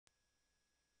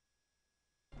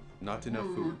Not enough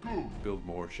food. Build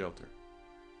more shelter.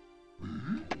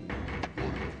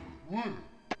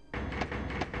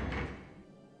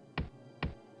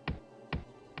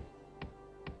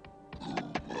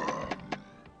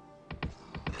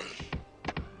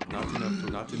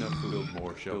 Not enough food. Build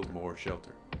more shelter. Build more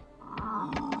shelter.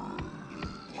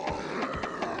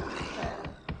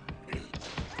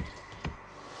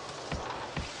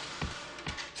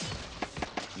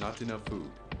 Not enough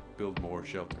food. Build more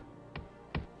shelter.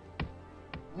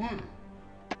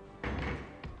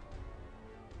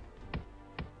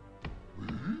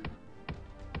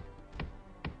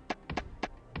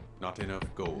 Not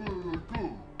enough gold.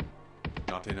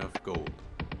 Not enough gold.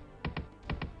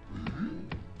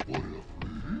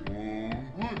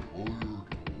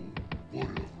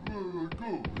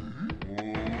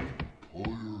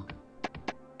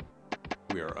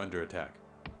 We are under attack.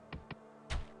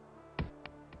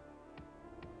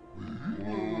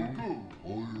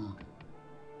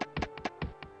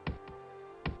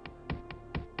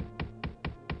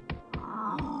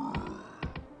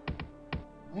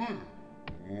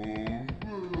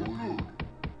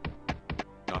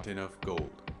 Not enough gold.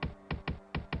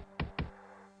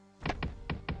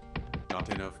 Not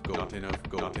enough gold. Not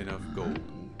enough gold.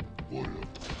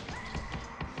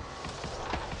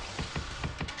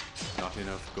 Not enough gold. Not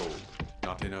enough gold.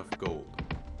 Not enough gold.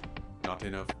 Not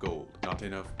enough gold. Not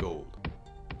enough gold.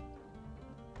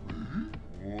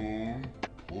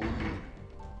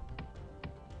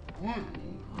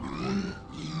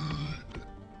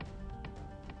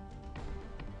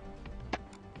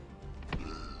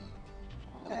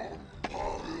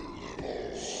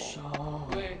 So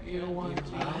you want to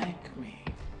like me?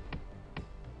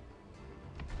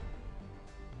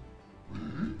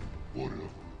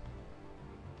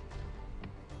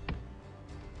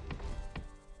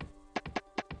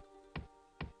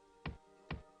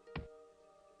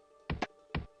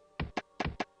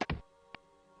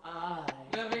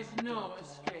 There is no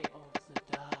escape of the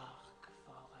dark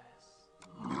forest.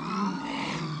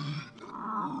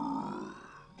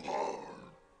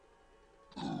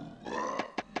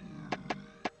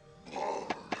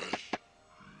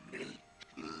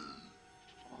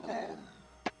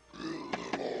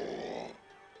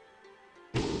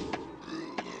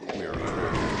 We are under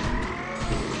attack.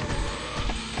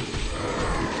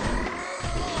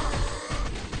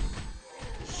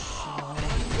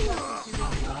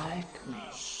 Like me.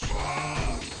 So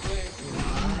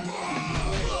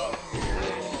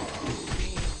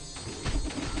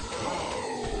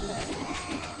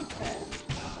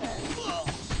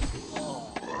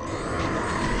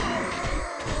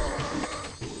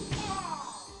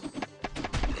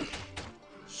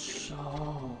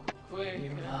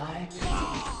you like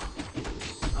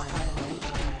me?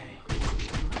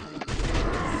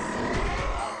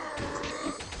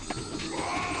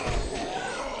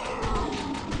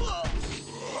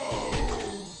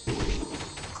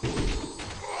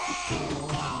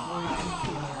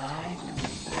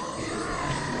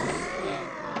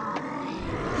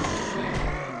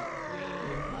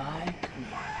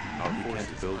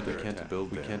 We can't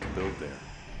build there. We can't build there.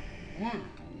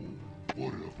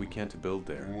 We can't build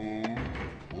there.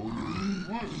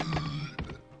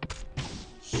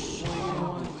 So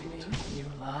you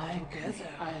like it?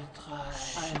 I'll try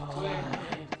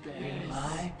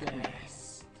my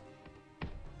best.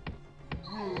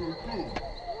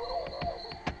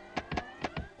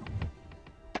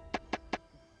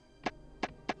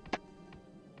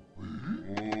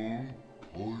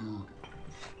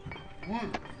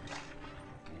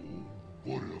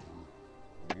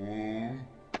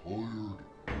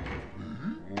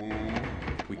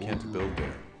 We can't build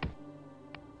there.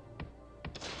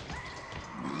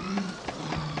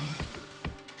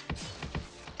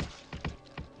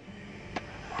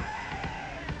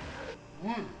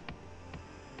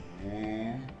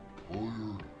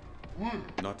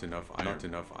 Not enough iron. Not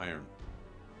enough iron.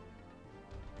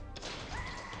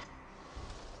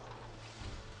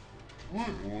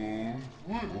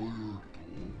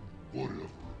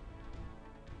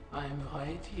 I'm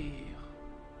right here.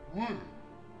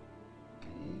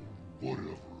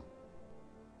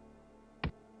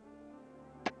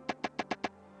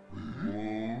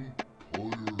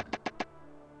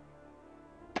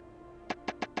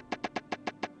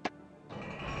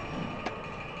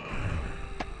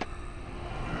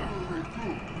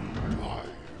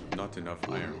 Not enough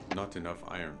iron. Not enough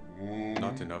iron.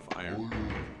 Not enough iron.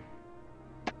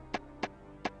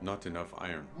 Not enough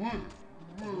iron.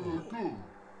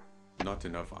 Not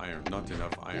enough iron. Not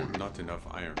enough iron. Not enough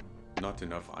iron. Not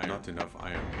enough iron. Not enough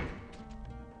iron.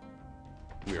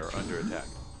 We are under attack.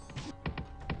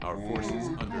 Our forces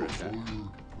under attack.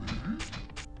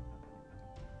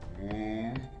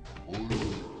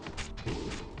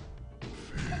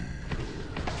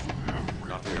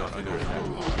 Nothing enough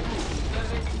gold.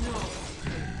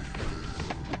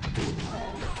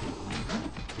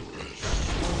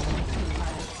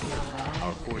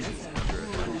 Our forces under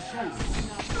attack.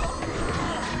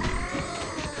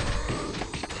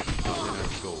 Not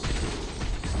enough gold.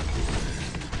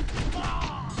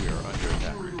 We are under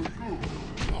attack.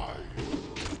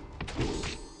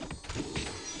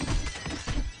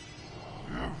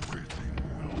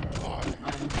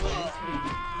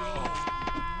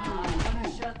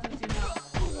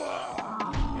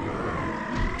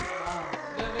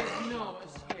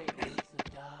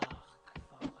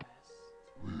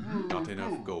 Not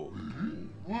enough gold.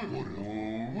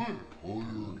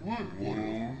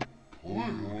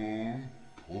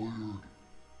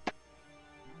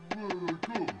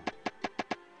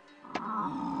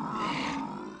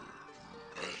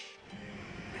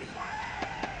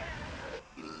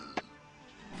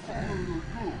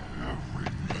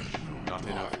 Not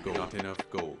enough gold. Not enough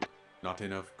gold. Not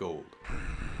enough gold.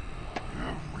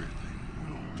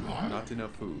 Not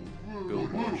enough food.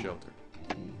 Build more shelter.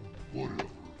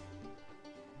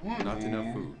 Not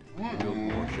enough food. Build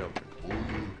more shelter.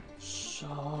 So,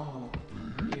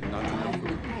 Not enough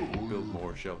food. Build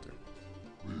more shelter.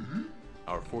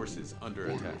 Our forces under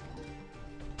attack.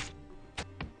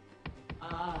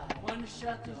 one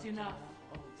shot is enough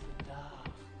of the dark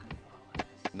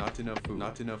forest. Not enough food.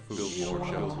 Not enough food. Build more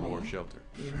shelter. Build more shelter.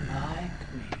 You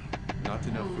like me. Not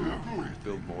enough food.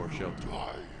 Build more shelter.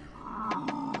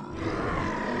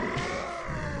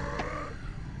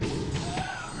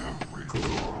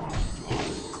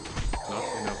 Not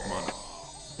enough mana.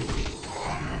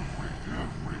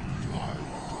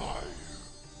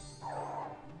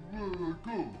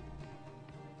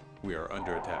 We are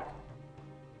under attack.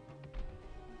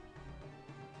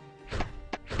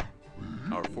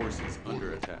 Our forces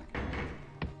under attack.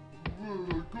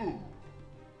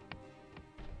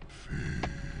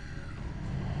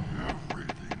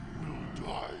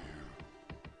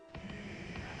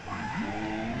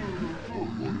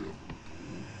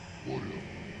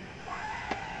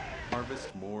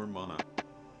 Harvest more mana.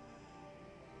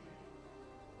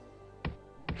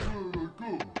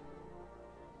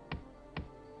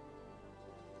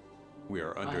 We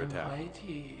are under attack. Right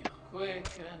here, quick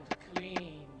and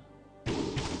clean.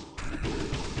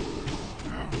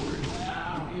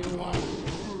 Now you want it.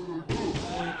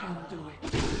 We can do it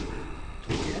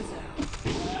together.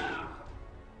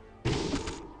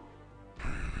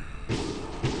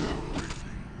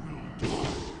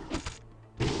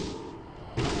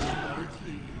 Right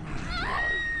here.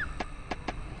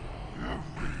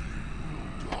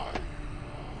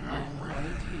 I'm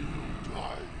right here.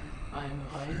 I'm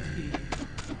right here.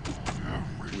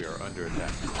 We are under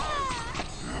attack.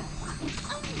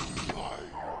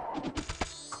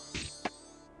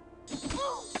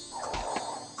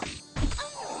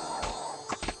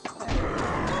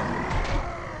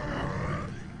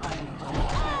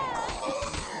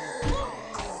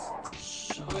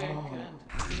 So quick and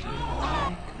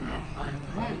clean. I'm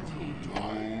right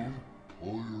here.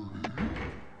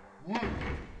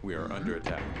 We are under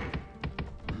attack.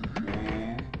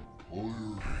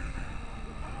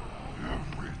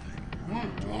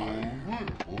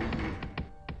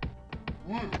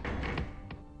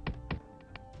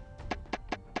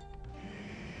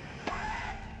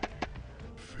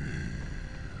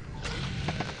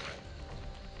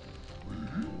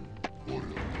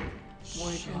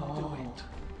 We can do it.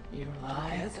 You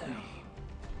like me.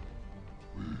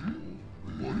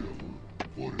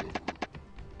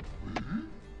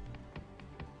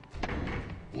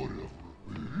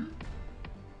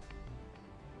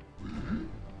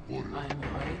 I'm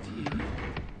right here.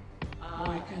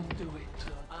 We can do it.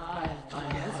 I'm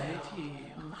right here.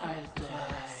 I'll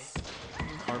try.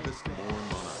 Harvest more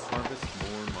mana. Harvest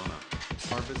more mana.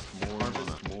 Harvest more mana.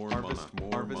 Harvest more mana.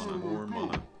 Harvest more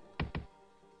mana.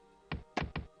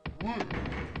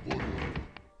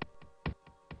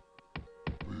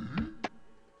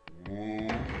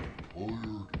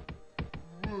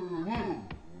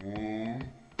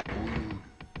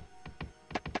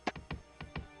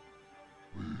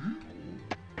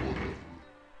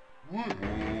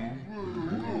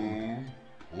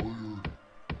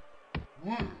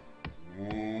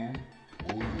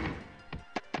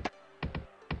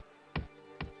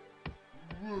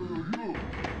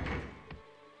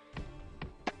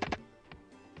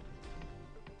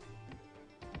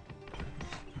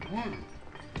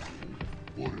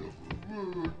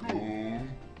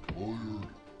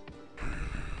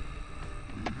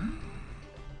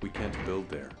 We can't build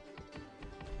there.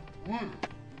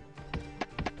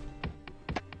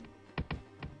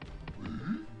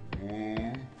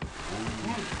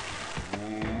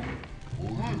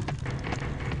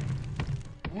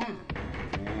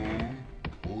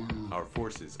 Our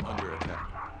forces under attack.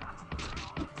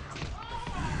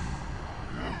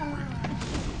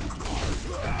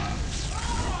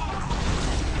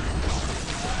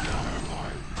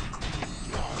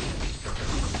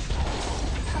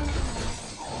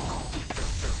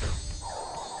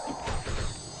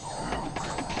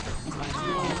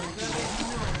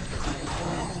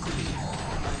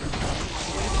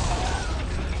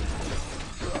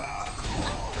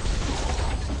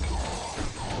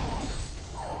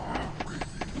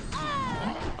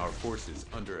 Our forces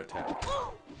under attack.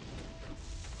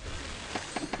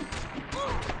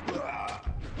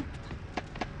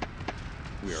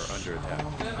 We are under attack.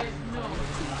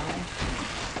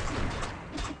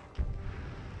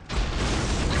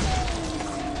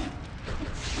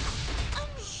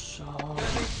 So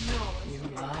you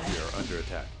lie? We are under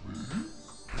attack.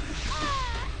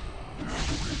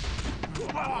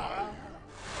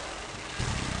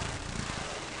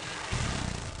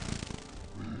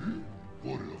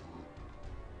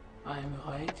 I'm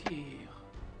right here.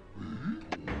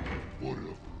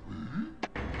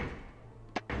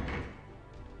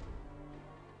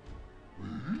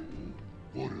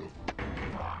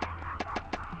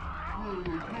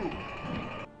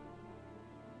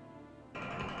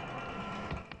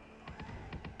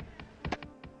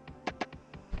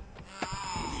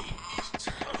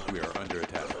 We are under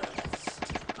attack.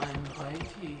 I'm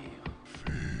right here.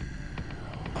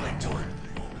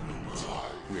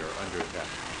 We are under attack.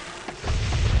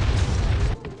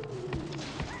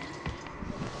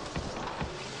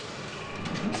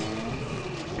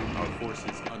 Our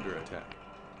forces under attack.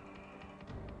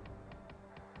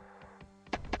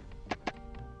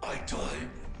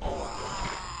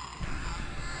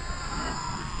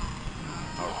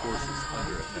 Our forces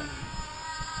under attack.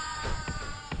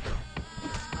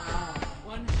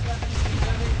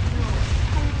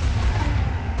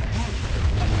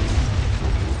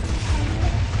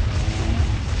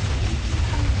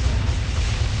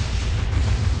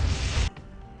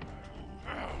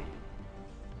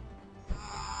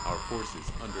 Our forces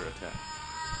under attack.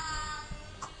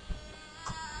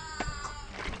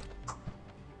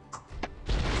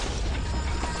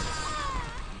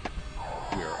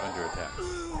 We are under attack.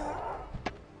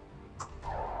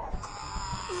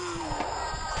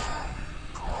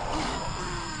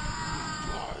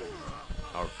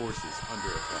 Our forces under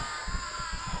attack.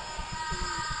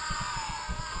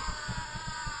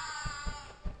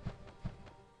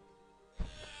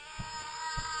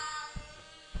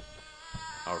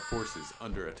 Our forces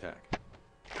under attack.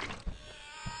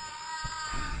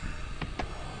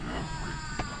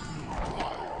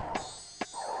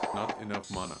 Not enough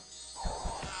mana.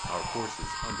 Our forces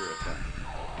under attack.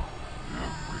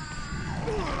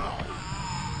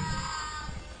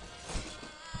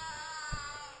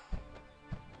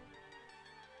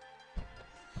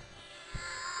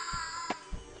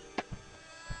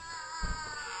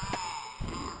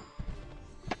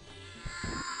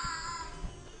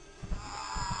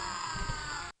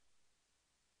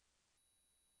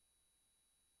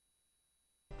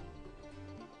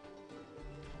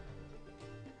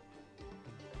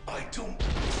 I don't